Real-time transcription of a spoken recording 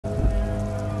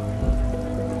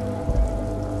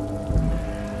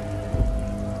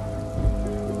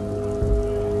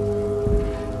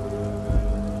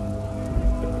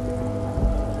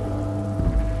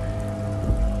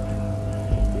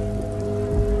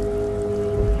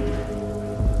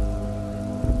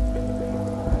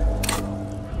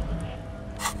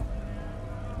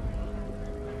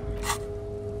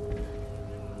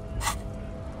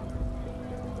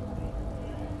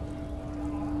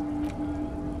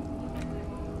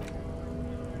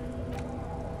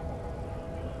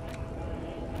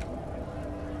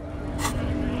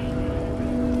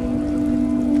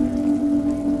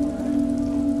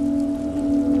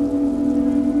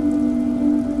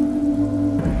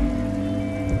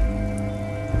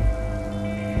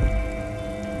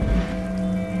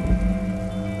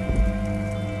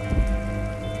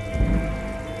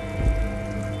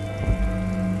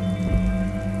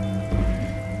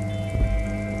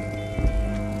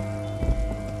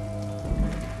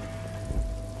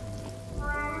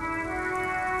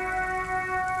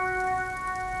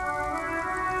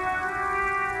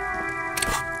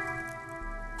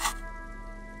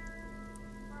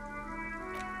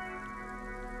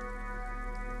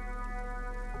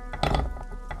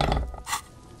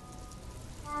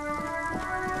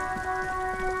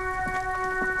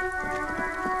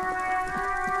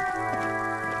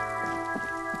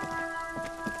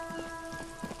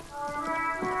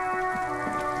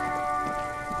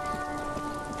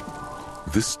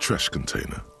This trash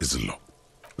container is locked.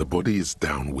 The body is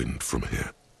downwind from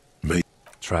here.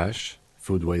 Trash?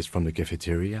 Food waste from the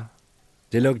cafeteria?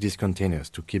 They lock these containers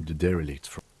to keep the derelicts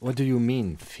from... What do you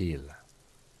mean, Phil?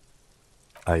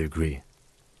 I agree.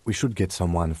 We should get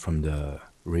someone from the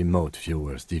remote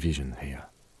viewers division here.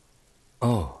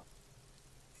 Oh.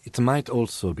 It might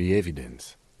also be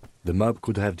evidence. The mob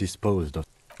could have disposed of...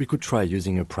 We could try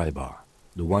using a pry bar,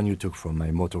 the one you took from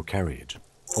my motor carriage.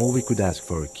 Or we could ask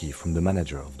for a key from the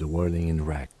manager of the whirling in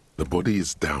rack. The body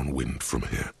is downwind from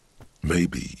here.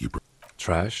 Maybe you...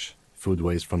 Trash? Food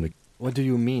waste from the... What do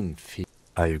you mean, Phil?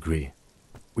 I agree.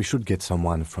 We should get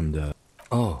someone from the...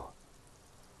 Oh.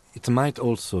 It might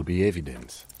also be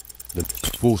evidence. The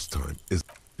force time is...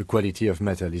 The quality of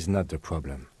metal is not the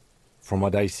problem. From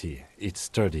what I see, it's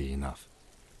sturdy enough.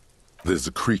 There's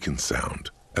a creaking sound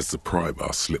as the pry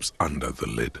bar slips under the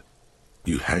lid.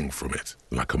 You hang from it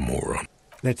like a moron.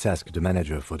 Let's ask the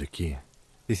manager for the key.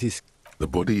 This is... The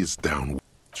body is down...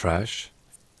 Trash?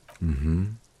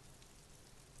 Mm-hmm.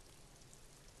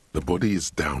 The body is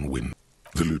downwind.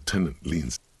 The lieutenant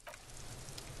leans...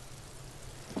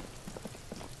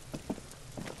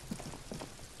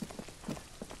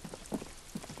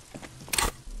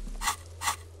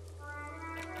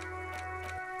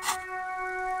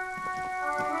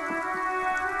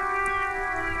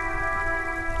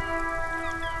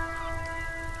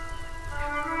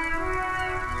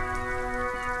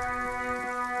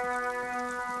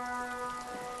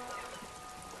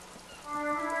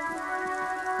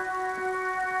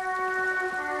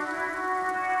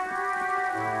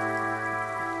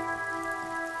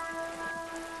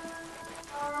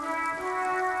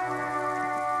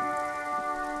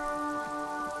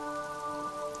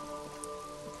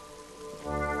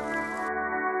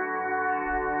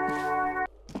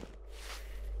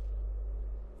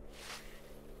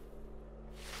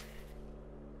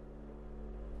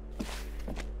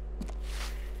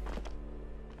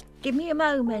 Give me a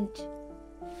moment.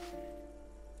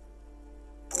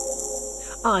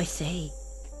 I see.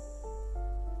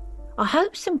 I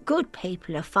hope some good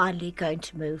people are finally going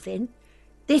to move in.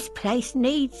 This place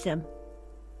needs them.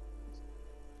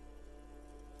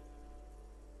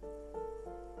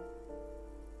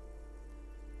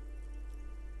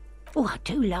 Oh, I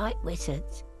do like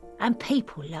wizards. And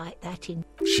people like that in...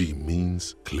 She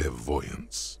means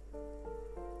clairvoyance.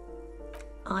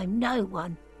 I'm no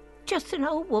one. Just an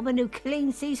old woman who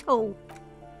cleans these halls.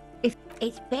 If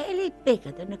it's barely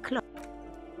bigger than a clock.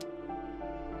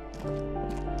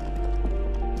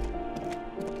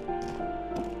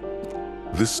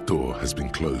 This door has been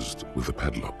closed with a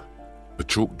padlock. A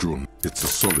chalk drawn, it's a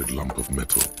solid lump of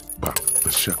metal, but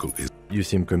the shackle is... You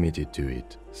seem committed to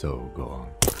it, so go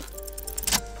on.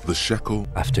 The shackle...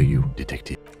 After you,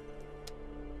 detective.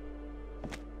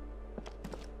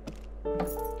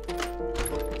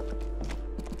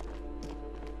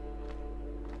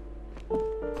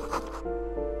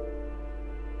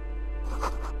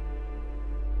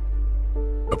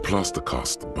 A plaster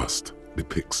cast bust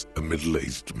depicts a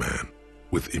middle-aged man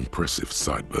with impressive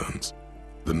sideburns.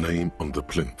 The name on the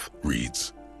plinth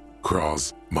reads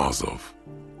Kraz Marzov.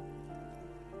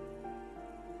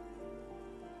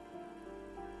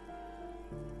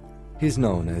 He's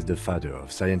known as the father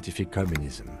of scientific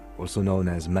communism, also known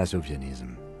as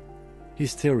Mazovianism.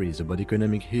 His theories about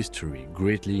economic history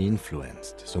greatly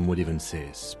influenced, some would even say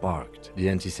sparked, the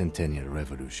anti-centennial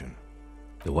revolution.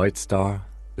 The White Star,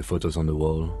 the photos on the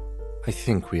wall. I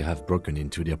think we have broken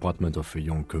into the apartment of a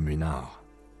young communard.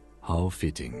 How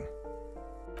fitting.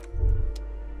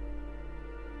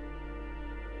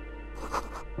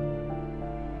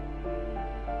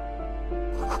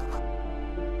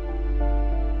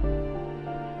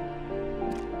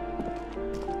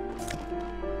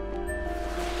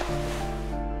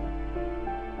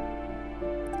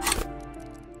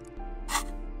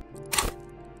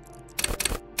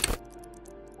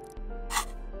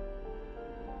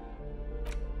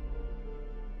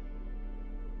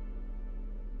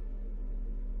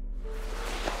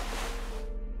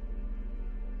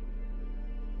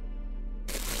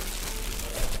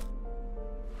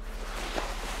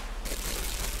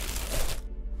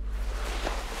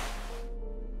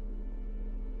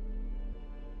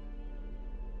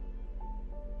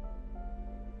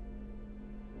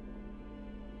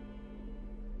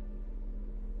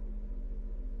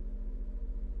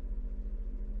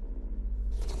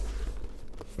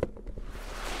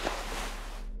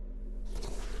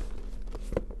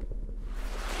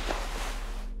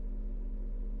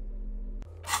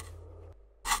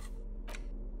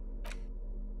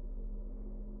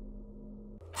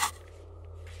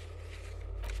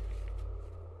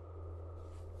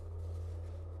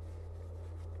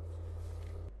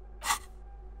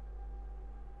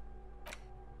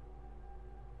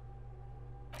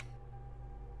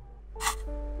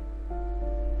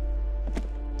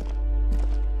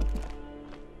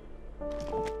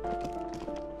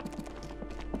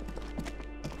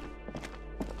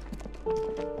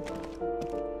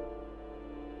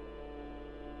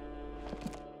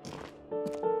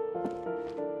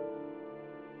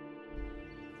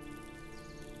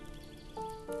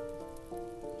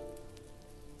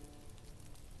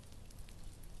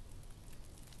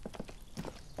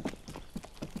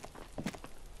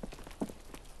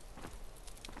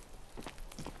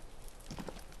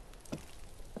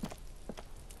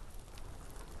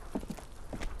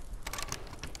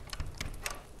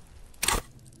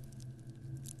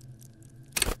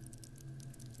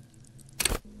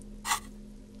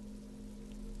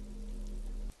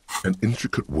 an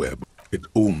intricate web it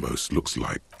almost looks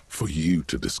like for you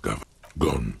to discover.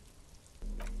 Gone.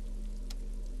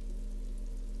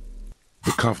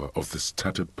 The cover of this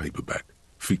tattered paperback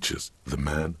features the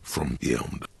man from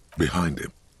Beyond. Behind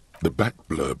him, the back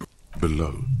blurb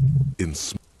below,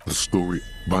 the story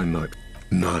by night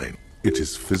 9. It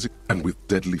is physical and with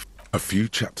deadly. A few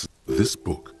chapters. This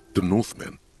book, The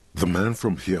Northmen, the man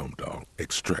from Heimdall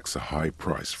extracts a high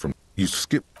price from. You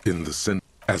skip in the center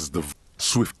as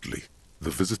swiftly the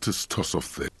visitors toss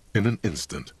off there in an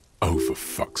instant. Oh, for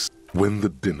fuck's! When the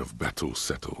din of battle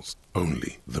settles,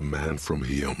 only the man from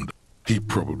Heimdall. He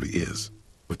probably is,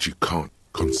 but you can't,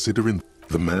 considering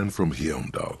the man from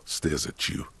Heimdall stares at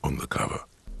you on the cover.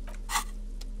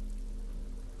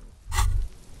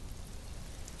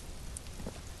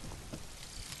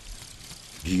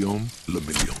 Guillaume Le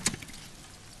Million.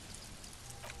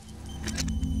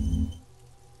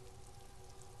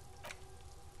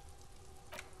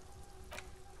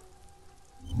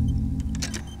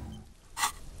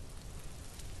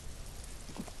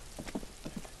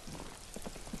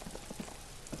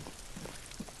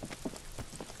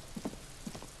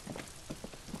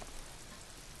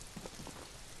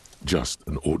 Just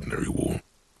an ordinary wall,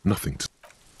 nothing to.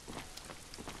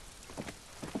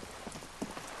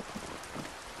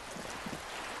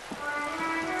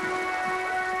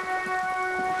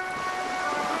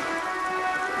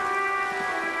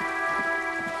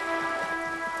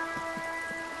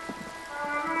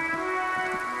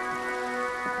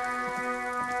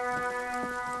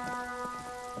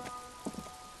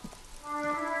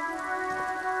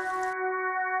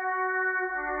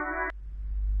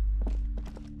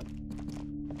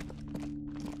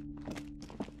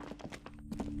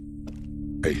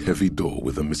 A heavy door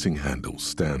with a missing handle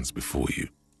stands before you,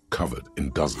 covered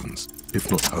in dozens, if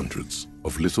not hundreds,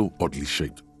 of little oddly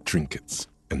shaped trinkets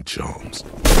and charms.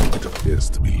 It appears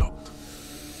to be locked.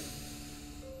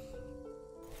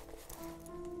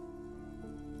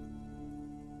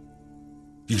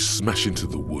 You smash into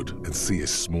the wood and see a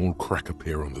small crack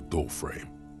appear on the door frame.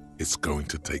 It's going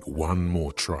to take one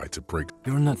more try to break.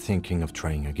 You're not thinking of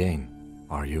trying again,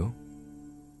 are you?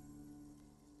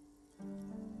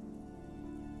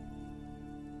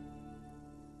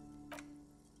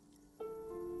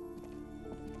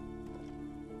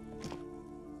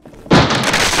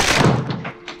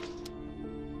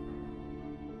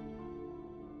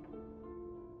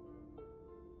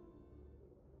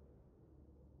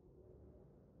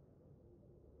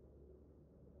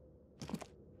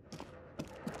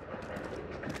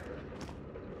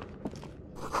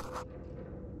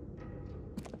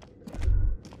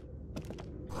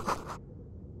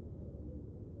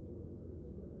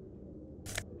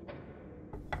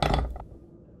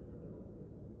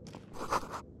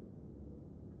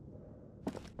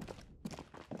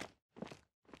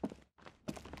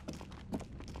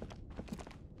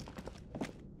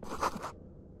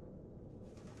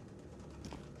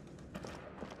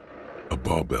 A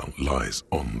barbell lies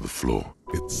on the floor.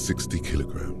 It's 60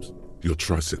 kilograms. Your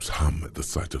triceps hum at the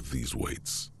sight of these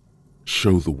weights.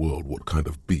 Show the world what kind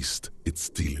of beast it's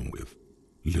dealing with.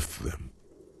 Lift them.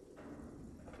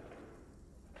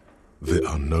 There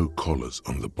are no collars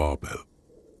on the barbell.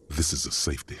 This is a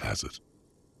safety hazard.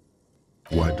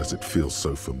 Why does it feel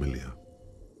so familiar?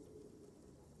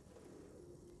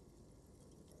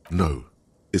 No,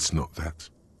 it's not that.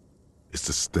 It's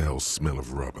the stale smell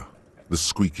of rubber. The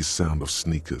squeaky sound of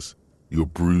sneakers, your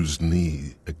bruised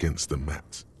knee against the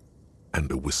mat,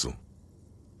 and a whistle.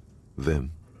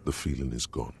 Then the feeling is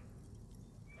gone.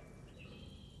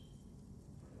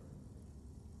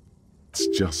 It's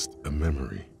just a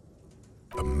memory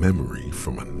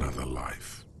from another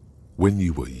life, when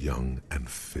you were young and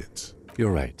fit.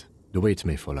 You're right. The weight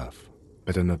may fall off.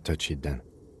 Better not touch it then.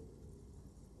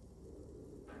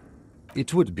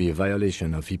 It would be a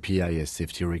violation of EPIS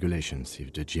safety regulations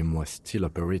if the gym was still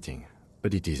operating,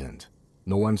 but it isn't.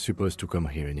 No one's supposed to come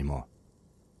here anymore.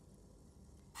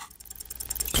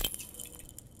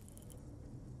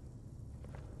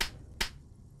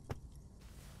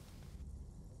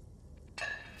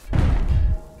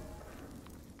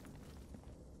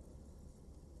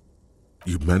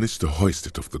 You managed to hoist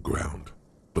it off the ground,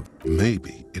 but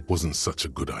maybe it wasn't such a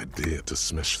good idea to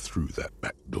smash through that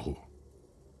back door.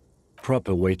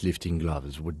 Proper weightlifting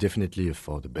gloves would definitely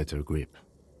afford a better grip.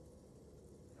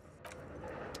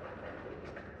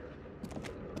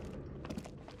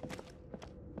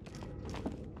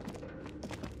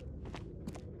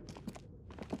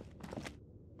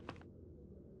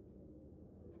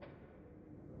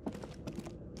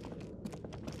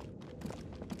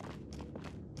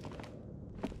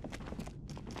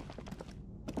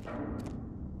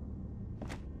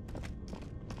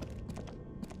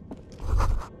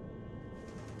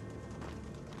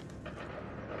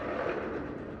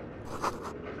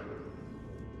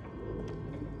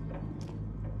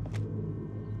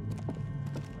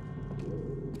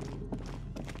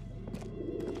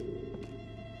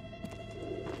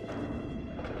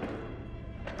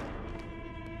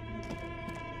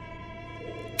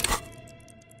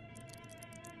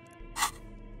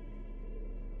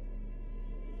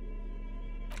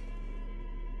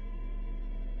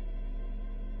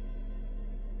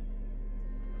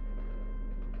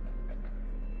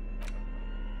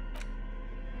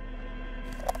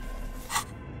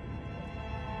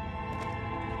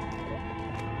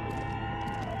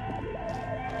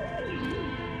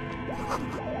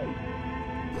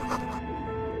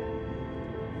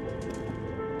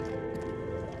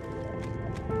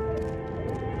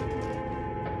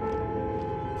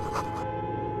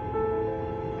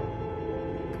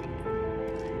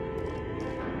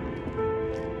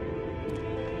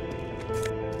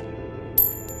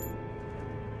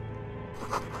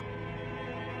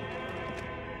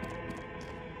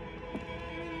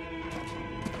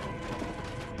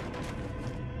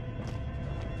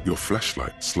 Your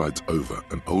flashlight slides over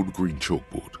an old green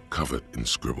chalkboard covered in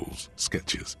scribbles,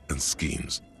 sketches, and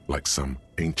schemes like some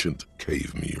ancient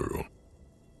cave mural.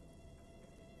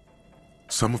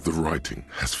 Some of the writing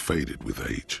has faded with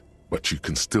age, but you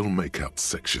can still make out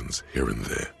sections here and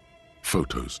there.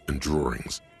 Photos and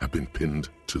drawings have been pinned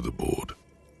to the board.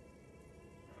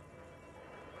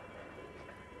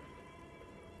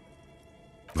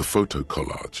 The photo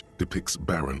collage depicts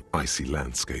barren, icy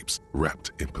landscapes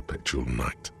wrapped in perpetual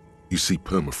night. You see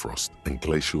permafrost and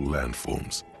glacial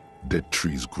landforms, dead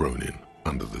trees grown in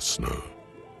under the snow.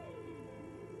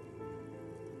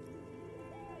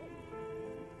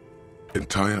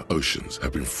 Entire oceans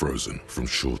have been frozen from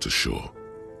shore to shore.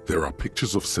 There are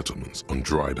pictures of settlements on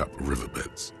dried-up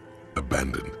riverbeds,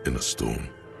 abandoned in a storm.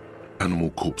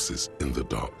 Animal corpses in the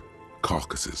dark,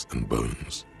 carcasses and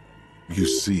bones. You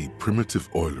see primitive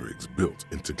oil rigs built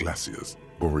into glaciers,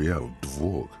 boreal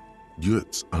dvorg,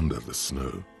 yurts under the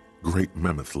snow, great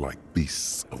mammoth-like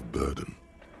beasts of burden.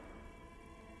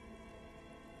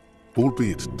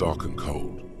 Albeit dark and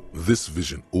cold, this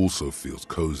vision also feels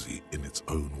cozy in its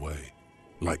own way,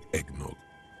 like eggnog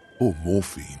or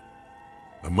morphine,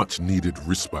 a much-needed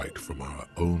respite from our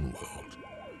own world.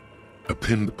 A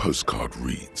pinned postcard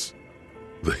reads,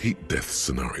 "The heat death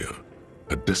scenario.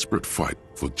 A desperate fight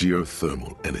for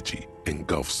geothermal energy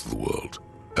engulfs the world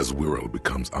as Wirral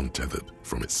becomes untethered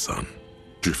from its sun,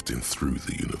 drifting through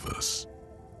the universe."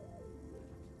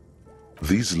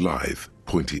 These lithe,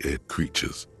 pointy-eared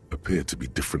creatures appear to be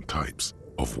different types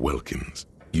of welkins.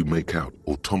 You make out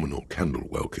autumnal candle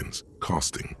welkins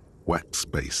casting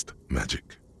wax-based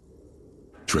magic.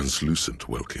 Translucent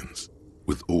welkins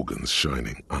with organs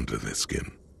shining under their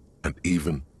skin, and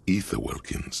even ether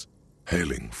welkins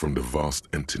hailing from the vast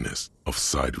emptiness of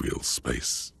sidereal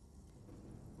space.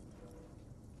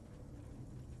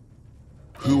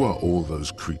 Who are all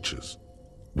those creatures?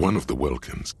 One of the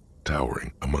welkins,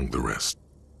 towering among the rest,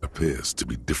 appears to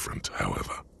be different,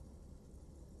 however.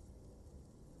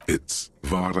 It's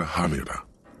Vara Hamira,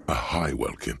 a high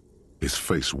welkin, his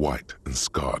face white and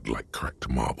scarred like cracked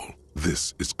marble.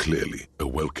 This is clearly a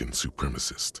welkin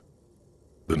supremacist.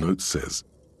 The note says,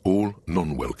 all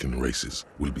non-welkin races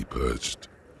will be purged.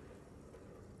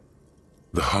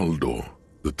 The Haldor,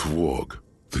 the Tworg,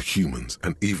 the humans,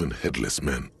 and even headless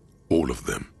men, all of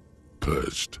them,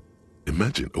 purged.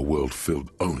 Imagine a world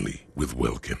filled only with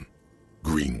welkin,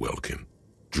 green welkin,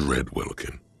 dread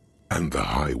welkin, and the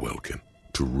high welkin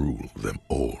to rule them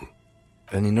all.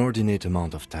 An inordinate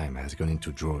amount of time has gone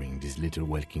into drawing these little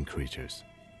welkin creatures.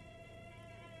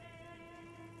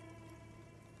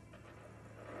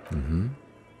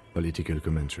 Political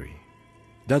commentary.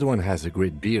 That one has a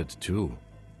great beard too.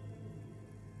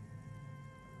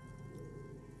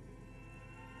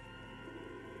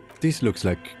 This looks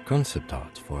like concept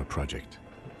art for a project.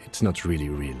 It's not really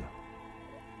real.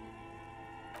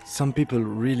 Some people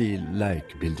really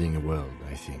like building a world,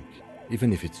 I think,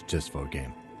 even if it's just for a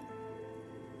game.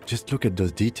 Just look at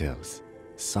those details.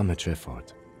 So much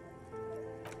effort.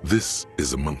 This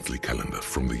is a monthly calendar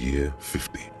from the year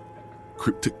 50.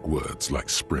 Cryptic words like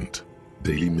sprint,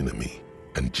 daily minimi,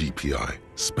 and GPI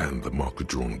span the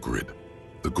marker-drawn grid,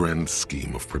 the grand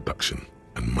scheme of production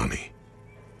and money.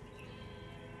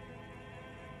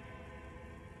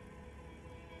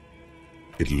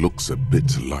 It looks a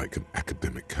bit like an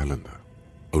academic calendar,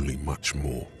 only much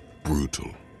more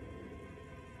brutal.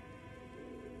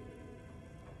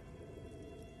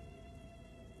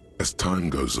 As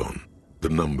time goes on, the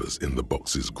numbers in the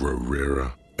boxes grow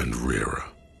rarer and rarer.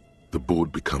 The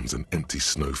board becomes an empty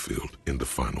snowfield in the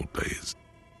final days.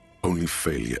 Only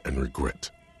failure and regret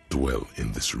dwell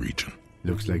in this region.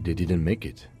 Looks like they didn't make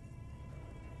it.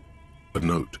 A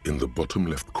note in the bottom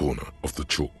left corner of the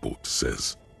chalkboard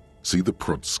says, "See the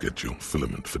prod schedule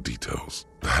filament for details."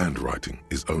 The handwriting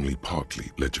is only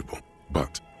partly legible,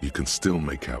 but you can still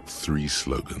make out 3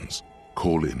 slogans: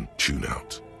 "Call in, tune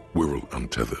out," "Wirral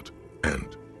untethered,"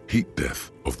 and "Heat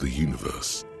death of the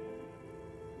universe."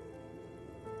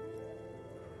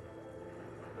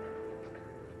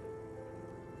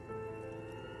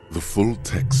 The full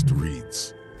text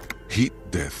reads, "Heat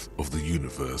death of the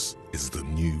universe is the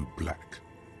new black."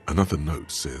 Another note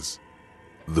says,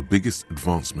 The biggest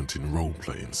advancement in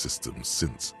role-playing systems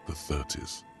since the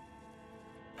 30s.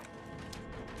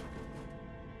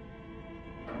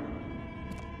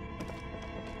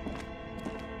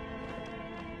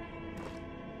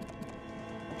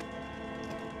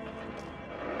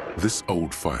 This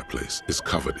old fireplace is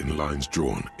covered in lines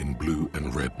drawn in blue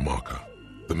and red marker,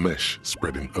 the mesh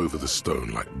spreading over the stone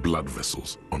like blood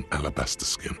vessels on alabaster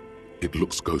skin. It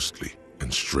looks ghostly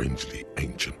and strangely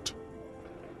ancient.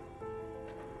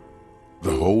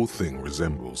 The whole thing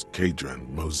resembles Kadran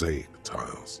mosaic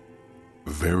tiles,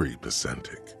 very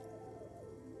pedantic.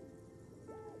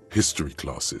 History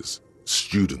classes,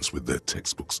 students with their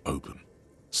textbooks open,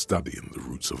 studying the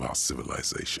roots of our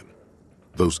civilization.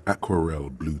 Those aquarelle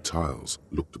blue tiles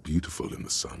looked beautiful in the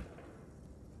sun.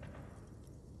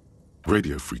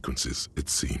 Radio frequencies, it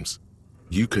seems.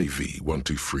 UKV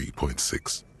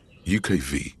 123.6,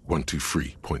 UKV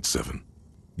 123.7,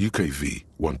 UKV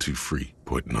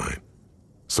 123.9.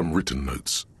 Some written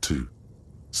notes, too.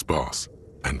 Sparse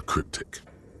and cryptic.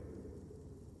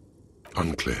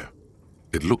 Unclear.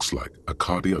 It looks like a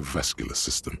cardiovascular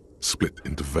system split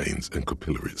into veins and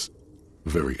capillaries.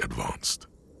 Very advanced.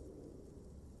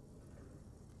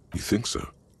 You think so?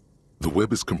 The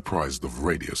web is comprised of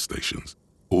radio stations,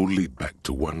 all lead back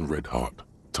to one red heart,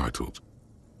 titled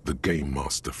the Game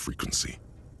Master Frequency.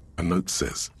 A note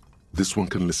says, this one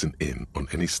can listen in on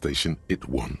any station it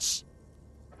wants.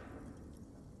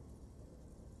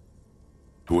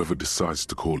 Whoever decides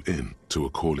to call in to a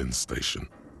call-in station,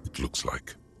 it looks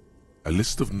like. A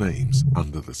list of names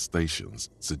under the stations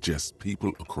suggests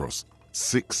people across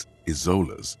 6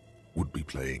 Isolas would be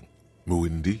playing.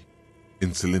 Muindi,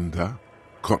 Insulinda,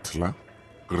 Kotla,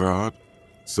 Grad,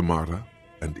 Samara,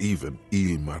 and even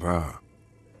Ilmara.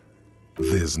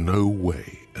 There's no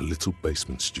way a little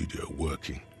basement studio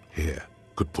working here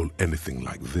could pull anything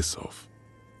like this off.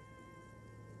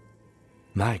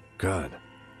 My God,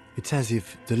 it's as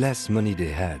if the less money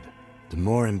they had, the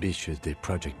more ambitious their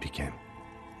project became.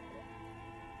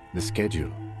 The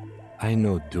schedule, I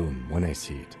know doom when I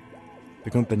see it.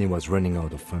 The company was running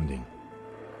out of funding.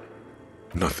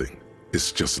 Nothing.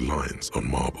 It's just lines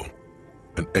on marble,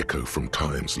 an echo from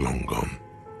times long gone.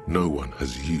 No one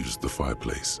has used the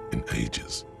fireplace in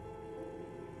ages.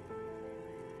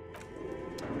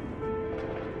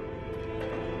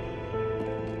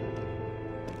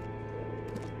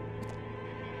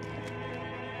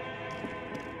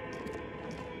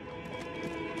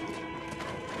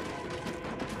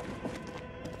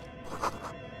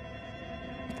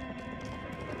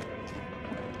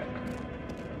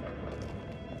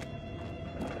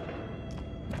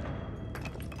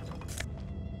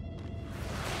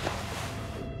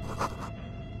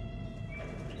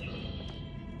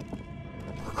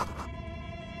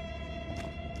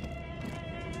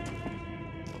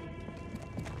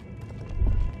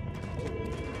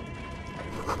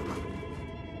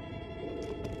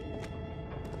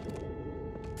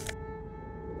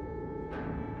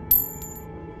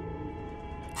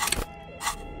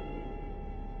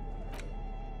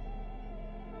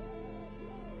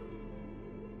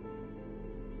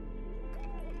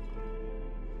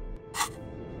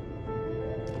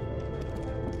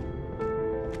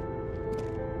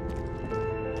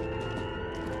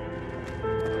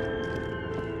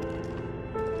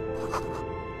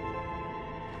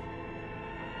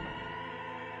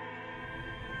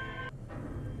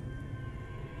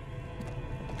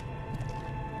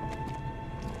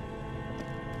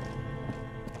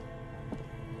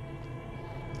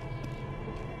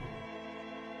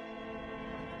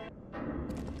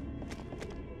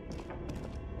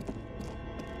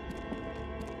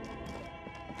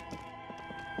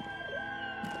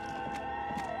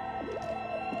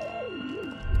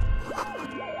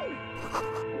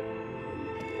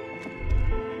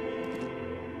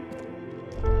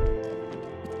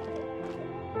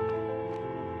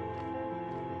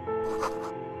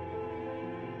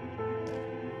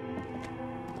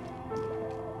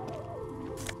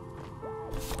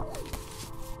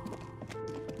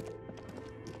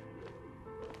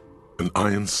 An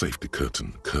iron safety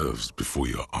curtain curves before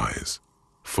your eyes,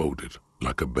 folded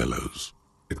like a bellows.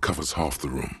 It covers half the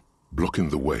room, blocking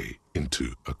the way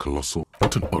into a colossal...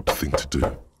 What an odd thing to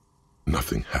do.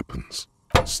 Nothing happens.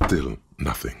 Still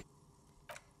nothing.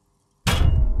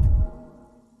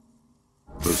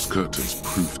 Those curtains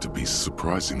prove to be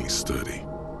surprisingly sturdy.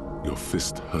 Your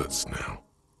fist hurts now.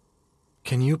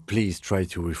 Can you please try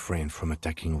to refrain from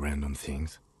attacking random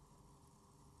things?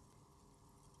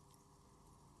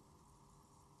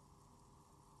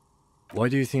 Why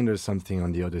do you think there's something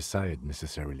on the other side,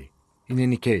 necessarily? In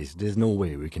any case, there's no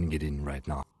way we can get in right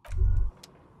now.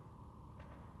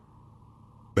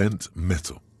 Bent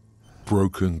metal,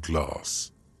 broken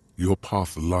glass. Your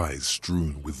path lies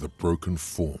strewn with the broken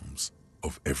forms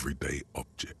of everyday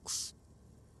objects.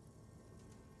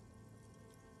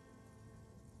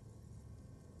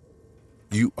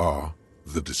 You are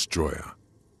the destroyer,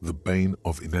 the bane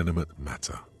of inanimate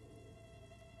matter.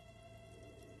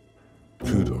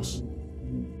 Kudos.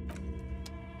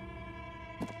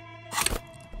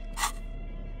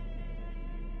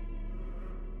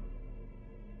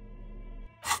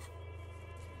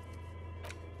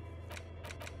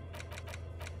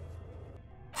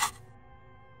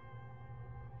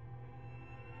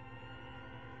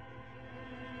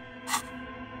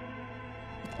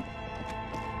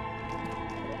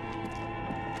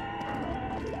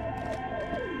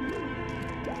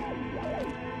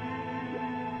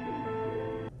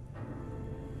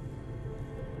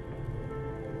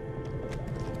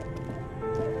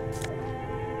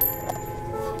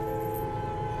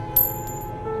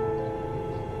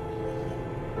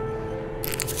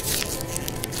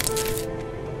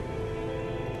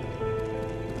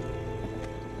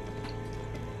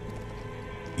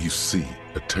 You see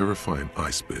a terrifying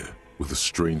ice bear with a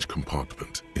strange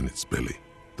compartment in its belly.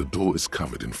 The door is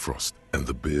covered in frost and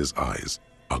the bear's eyes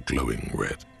are glowing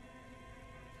red.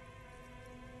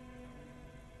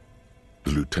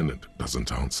 The lieutenant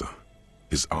doesn't answer.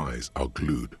 His eyes are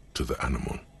glued to the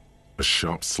animal. A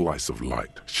sharp slice of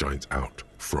light shines out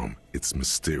from its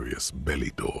mysterious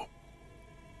belly door.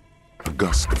 A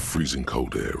gust of freezing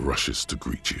cold air rushes to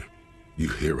greet you. You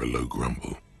hear a low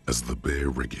grumble as the bear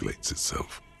regulates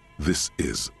itself. This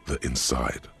is the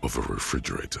inside of a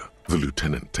refrigerator. The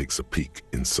lieutenant takes a peek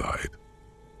inside.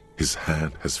 His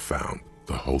hand has found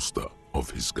the holster of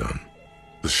his gun.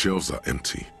 The shelves are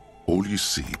empty. All you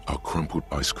see are crumpled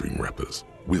ice cream wrappers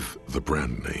with the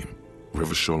brand name,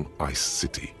 Revachol Ice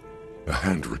City. A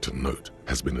handwritten note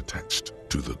has been attached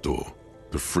to the door.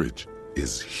 The fridge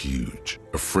is huge.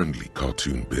 A friendly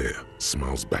cartoon bear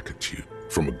smiles back at you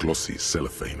from a glossy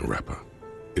cellophane wrapper.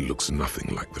 It looks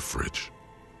nothing like the fridge.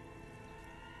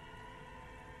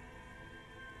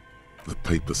 The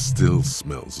paper still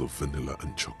smells of vanilla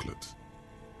and chocolate.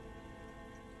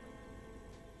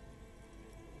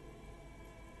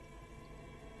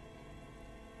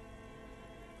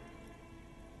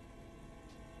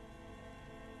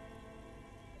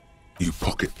 You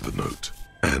pocket the note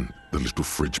and the little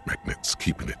fridge magnets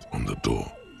keeping it on the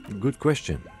door. Good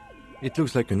question. It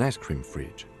looks like an ice cream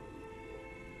fridge.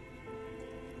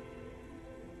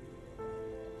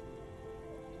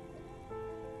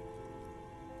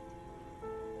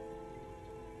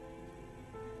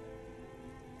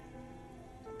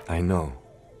 I know.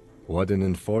 What an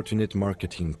unfortunate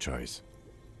marketing choice.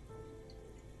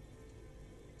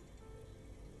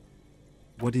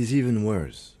 What is even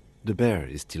worse, the bear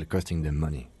is still costing them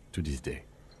money to this day.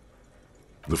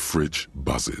 The fridge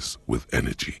buzzes with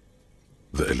energy.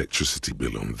 The electricity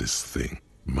bill on this thing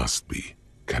must be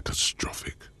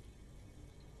catastrophic.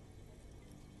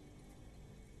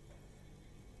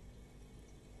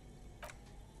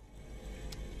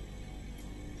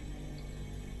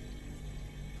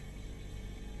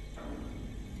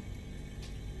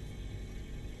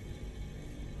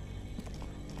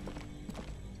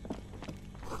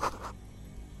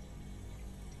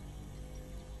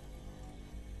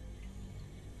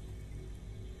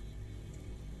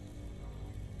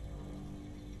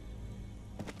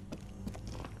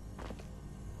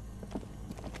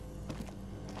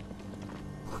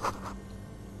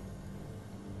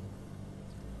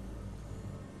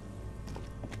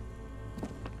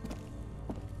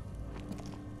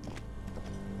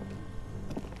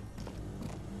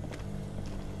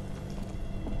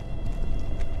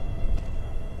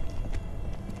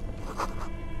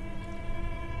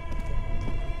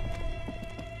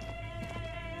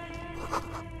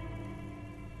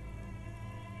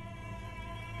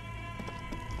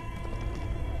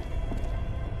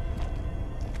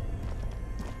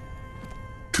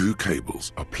 Two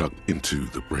cables are plugged into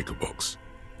the breaker box.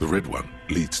 The red one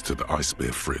leads to the ice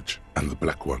bear fridge and the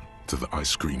black one to the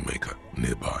ice cream maker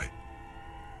nearby.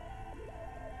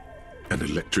 An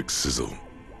electric sizzle.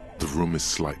 The room is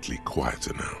slightly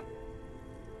quieter now.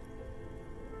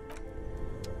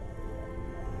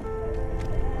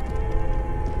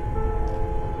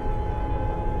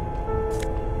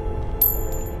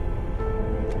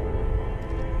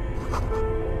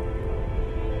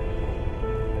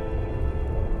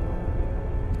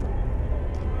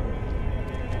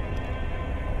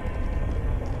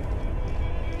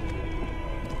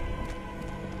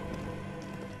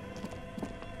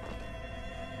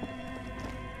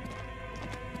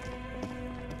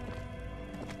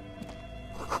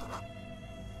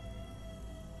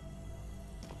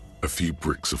 few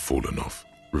bricks have fallen off,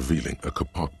 revealing a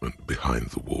compartment behind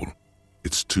the wall.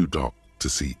 It's too dark to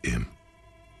see in.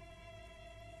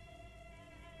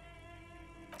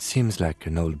 Seems like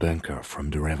an old bunker from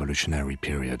the revolutionary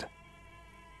period.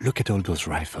 Look at all those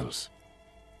rifles.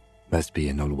 Must be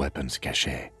an old weapons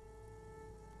cache.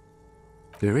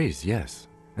 There is, yes.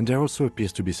 And there also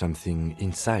appears to be something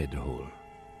inside the hole.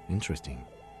 Interesting.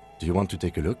 Do you want to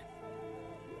take a look?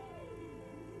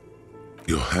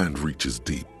 Your hand reaches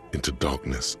deep into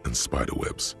darkness and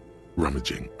spiderwebs.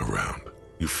 Rummaging around,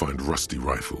 you find rusty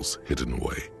rifles hidden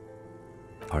away.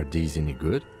 Are these any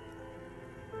good?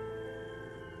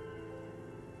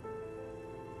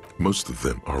 Most of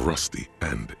them are rusty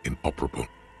and inoperable,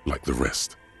 like the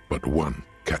rest, but one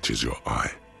catches your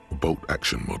eye. A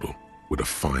bolt-action model with a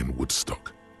fine wood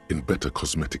stock, in better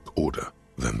cosmetic order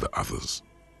than the others.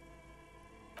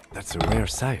 That's a rare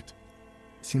sight.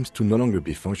 Seems to no longer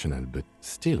be functional, but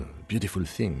still a beautiful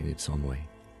thing in its own way.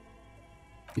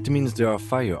 It means there are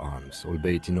firearms,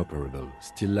 albeit inoperable,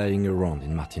 still lying around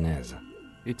in Martinez.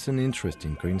 It's an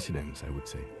interesting coincidence, I would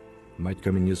say. Might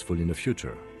come in useful in the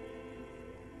future.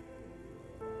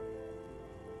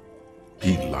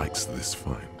 He likes this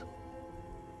find.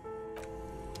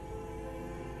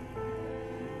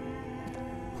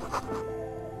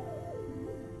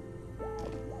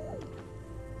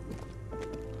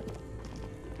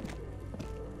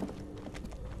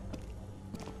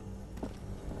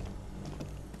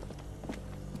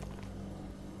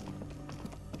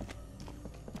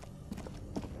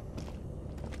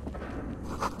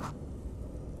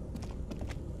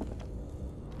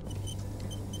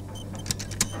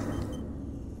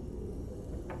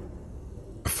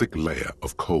 A thick layer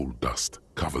of coal dust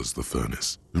covers the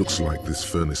furnace. Looks like this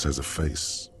furnace has a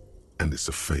face, and it's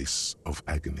a face of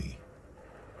agony.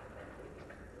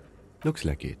 Looks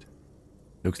like it.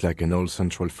 Looks like an old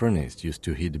central furnace used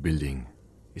to heat the building.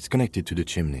 It's connected to the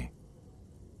chimney.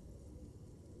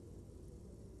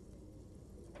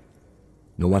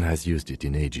 No one has used it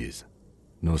in ages.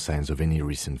 No signs of any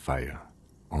recent fire.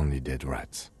 Only dead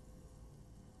rats.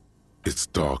 It's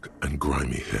dark and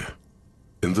grimy here.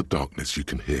 In the darkness you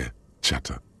can hear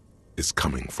chatter. It's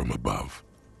coming from above.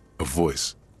 A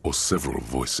voice or several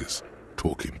voices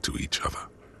talking to each other.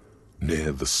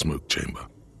 Near the smoke chamber,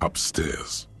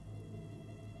 upstairs.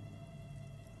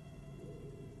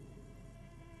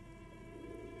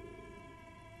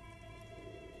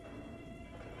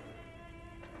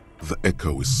 The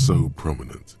echo is so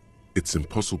prominent, it's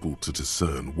impossible to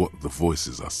discern what the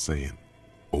voices are saying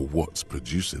or what's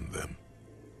producing them.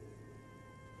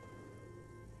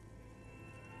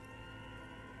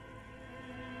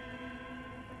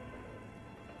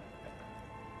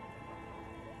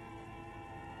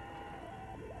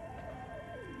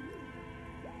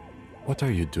 What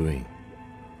are you doing?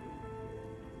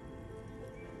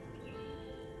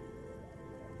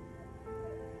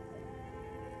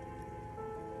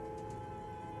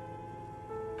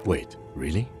 Wait,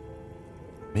 really?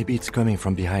 Maybe it's coming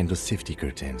from behind those safety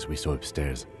curtains we saw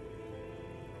upstairs.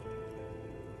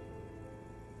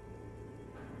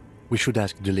 We should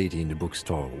ask the lady in the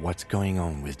bookstore what's going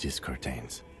on with these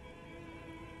curtains.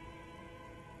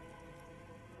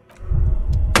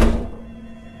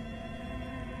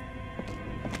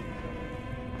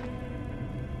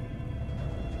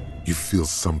 You feel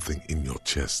something in your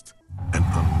chest, an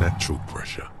unnatural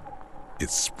pressure.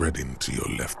 It's spreading to your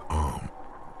left arm,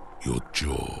 your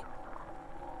jaw.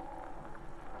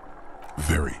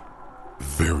 Very,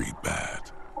 very bad.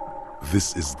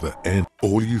 This is the end.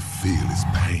 All you feel is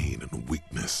pain and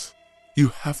weakness. You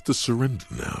have to surrender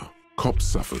now. Cop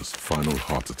suffers final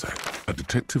heart attack. A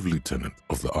detective lieutenant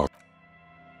of the